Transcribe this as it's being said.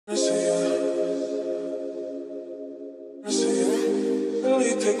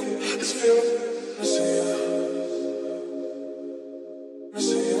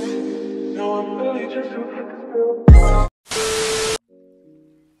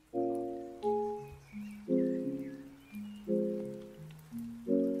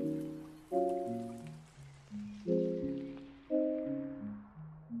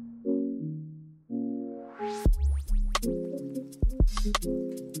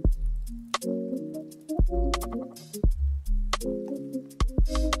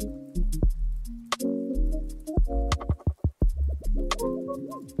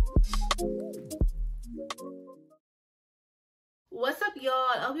What's up, y'all?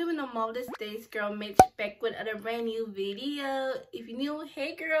 I hope you're having a marvelous day. It's girl Mitch back with a brand new video. If you're new,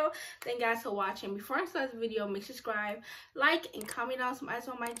 hey girl, thank you guys for watching. Before I start the video, make sure to subscribe, like, and comment down some items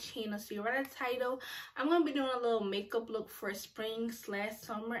on my channel. So you read the title, I'm gonna be doing a little makeup look for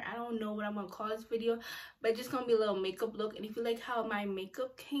spring/summer. I don't know what I'm gonna call this video, but it's just gonna be a little makeup look. And if you like how my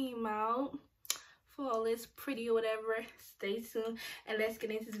makeup came out, flawless, pretty, or whatever, stay tuned and let's get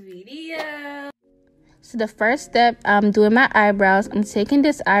into this video. So the first step, I'm doing my eyebrows. I'm taking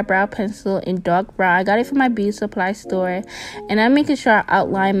this eyebrow pencil in dark brown. I got it from my beauty supply store. And I'm making sure I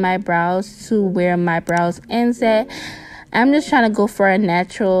outline my brows to where my brows ends at. I'm just trying to go for a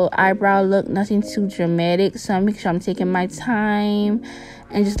natural eyebrow look, nothing too dramatic. So I'm making sure I'm taking my time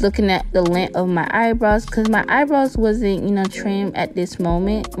and just looking at the length of my eyebrows, because my eyebrows wasn't, trimmed at this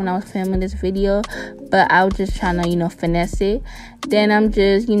moment when I was filming this video, but I was just trying to, finesse it. Then I'm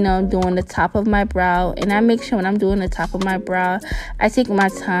just, doing the top of my brow, and I make sure when I'm doing the top of my brow, I take my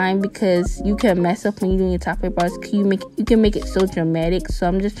time, because you can mess up when you're doing your top of your brows. You can make it so dramatic, so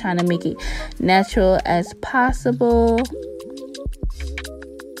I'm just trying to make it natural as possible.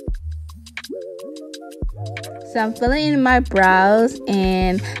 So I'm filling in my brows,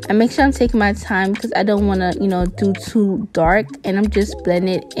 and I make sure I'm taking my time because I don't want to, do too dark. And I'm just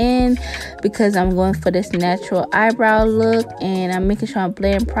blending it in because I'm going for this natural eyebrow look. And I'm making sure I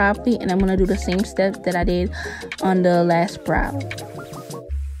blend properly. And I'm going to do the same steps that I did on the last brow.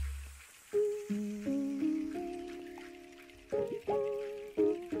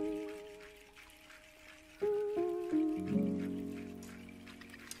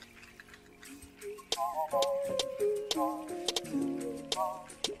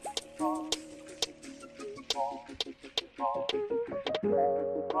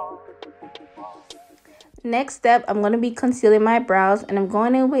 Next step, I'm going to be concealing my brows, and I'm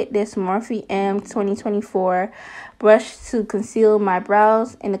going in with this Morphe M 2024 brush to conceal my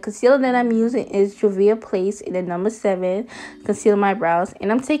brows. And the concealer that I'm using is Juvia Place in the number 7, conceal my brows.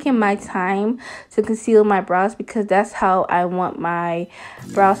 And I'm taking my time to conceal my brows because that's how I want my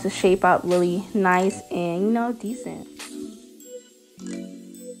brows to shape out really nice and, decent.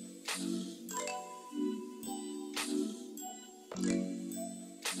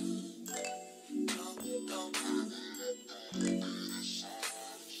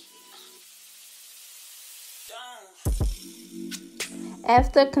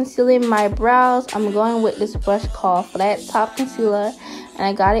 After concealing my brows, I'm going with this brush called Flat Top Concealer, and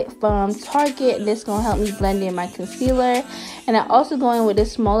I got it from Target. This is going to help me blend in my concealer. And I'm also going with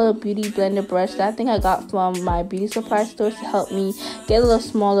this smaller beauty blender brush that I think I got from my beauty supply store to help me get a little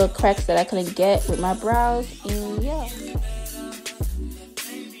smaller cracks that I couldn't get with my brows. And yeah.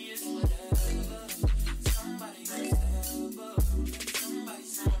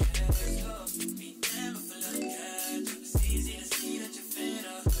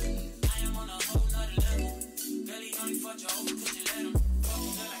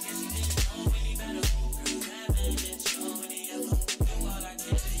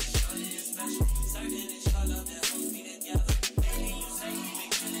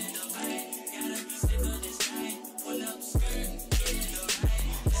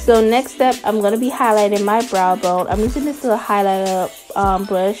 So next step, I'm going to be highlighting my brow bone. I'm using this little highlighter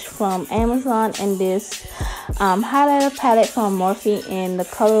brush from Amazon and this highlighter palette from Morphe in the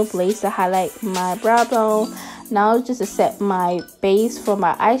color Blaze to highlight my brow bone. Now just to set my base for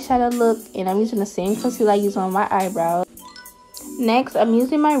my eyeshadow look, and I'm using the same concealer I use on my eyebrows. Next, I'm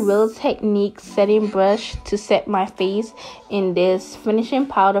using my Real Technique setting brush to set my face in this finishing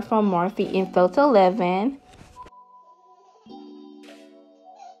powder from Morphe in Filter 11.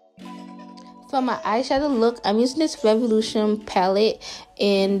 For my eyeshadow look, I'm using this Revolution palette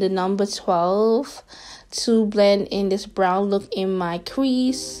in the number 12 to blend in this brown look in my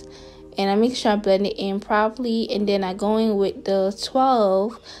crease. And I make sure I blend it in properly. And then I go in with the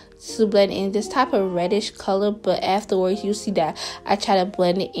 12 to blend in this type of reddish color. But afterwards, you see that I try to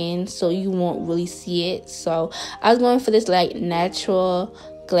blend it in so you won't really see it. So I was going for this like natural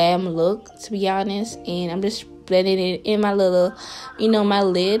glam look, to be honest. And I'm just blending it in my little, you know, my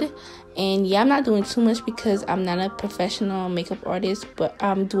lid. And yeah, I'm not doing too much because I'm not a professional makeup artist, but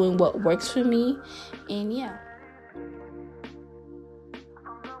I'm doing what works for me. And yeah.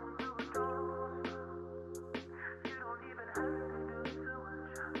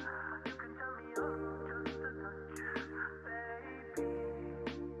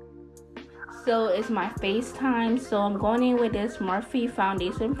 So it's my face time. So I'm going in with this Morphe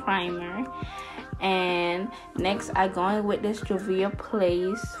foundation primer. And next I go in with this Juvia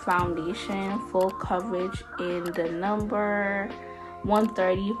Place foundation, full coverage in the number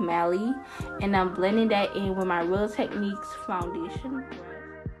 130 Mally. And I'm blending that in with my Real Techniques foundation brush.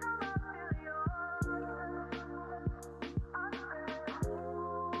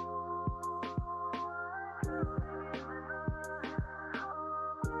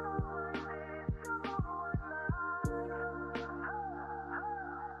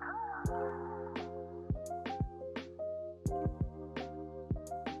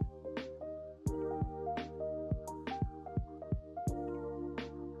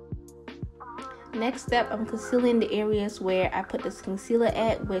 Next step, I'm concealing the areas where I put this concealer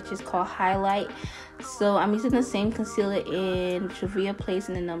at, which is called highlight. So I'm using the same concealer in Juvia Place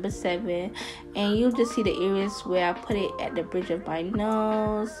in the number 7, and you'll just see the areas where I put it at the bridge of my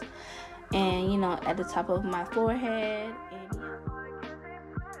nose, and you know, at the top of my forehead.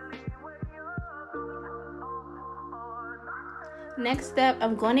 And next step,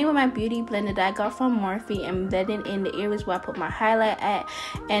 I'm going in with my beauty blender that I got from Morphe and blending in the areas where I put my highlight at.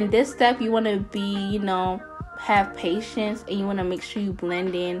 And this step, you want to be, you know, have patience, and you want to make sure you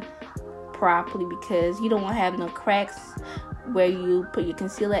blend in properly because you don't want to have no cracks where you put your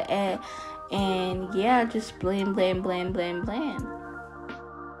concealer at. And yeah, just blend, blend, blend, blend, blend.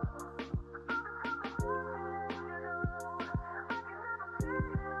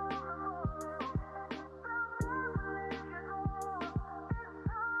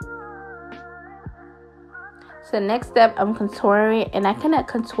 So next step, I'm contouring, and I cannot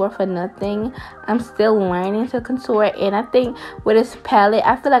contour for nothing. I'm still learning to contour, and I think with this palette,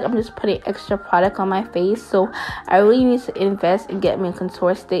 I feel like I'm just putting extra product on my face. So I really need to invest and get me a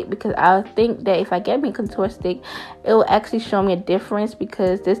contour stick, because I think that if I get me a contour stick, it will actually show me a difference,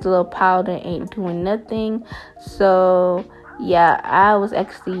 because this little powder ain't doing nothing. So yeah, I was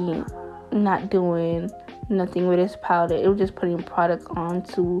actually not doing nothing with this powder. It was just putting product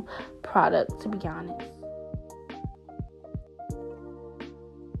onto product, to be honest.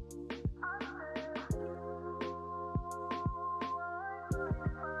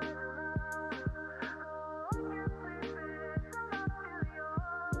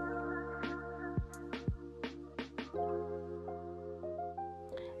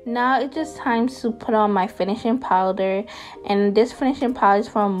 Now it's just time to put on my finishing powder, and this finishing powder is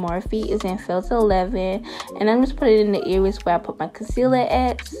from Morphe. It's in filter 11, and I'm just putting it in the areas where I put my concealer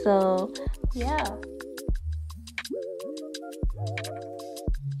at. So yeah.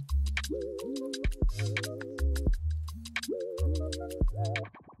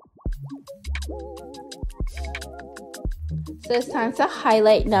 So it's time to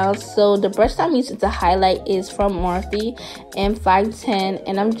highlight now. So the brush I'm using to highlight is from Morphe M510,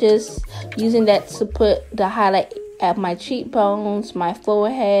 and I'm just using that to put the highlight at my cheekbones, my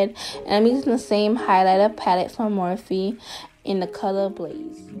forehead, and I'm using the same highlighter palette from Morphe in the color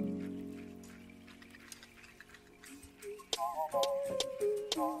Blaze.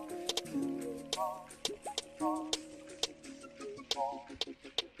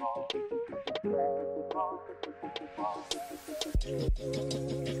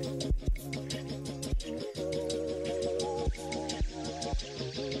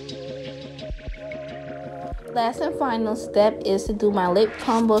 Last and final step is to do my lip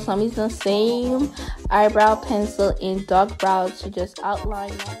combo. So I'm using the same eyebrow pencil in dark brown to just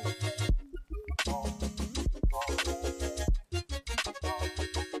outline that.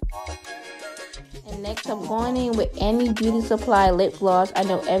 And next I'm going in with any beauty supply lip gloss. I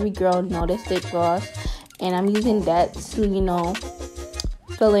know every girl knows this lip gloss, and I'm using that to, you know,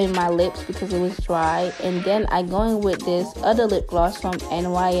 fill in my lips because it was dry. And then I go in with this other lip gloss from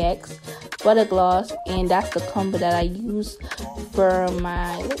NYX Butter Gloss, and that's the combo that I use for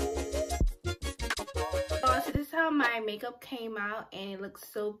my lips. So this is how my makeup came out, and it looks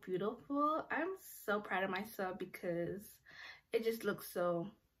so beautiful. I'm so proud of myself because it just looks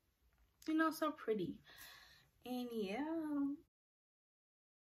so, you know, so pretty. And yeah.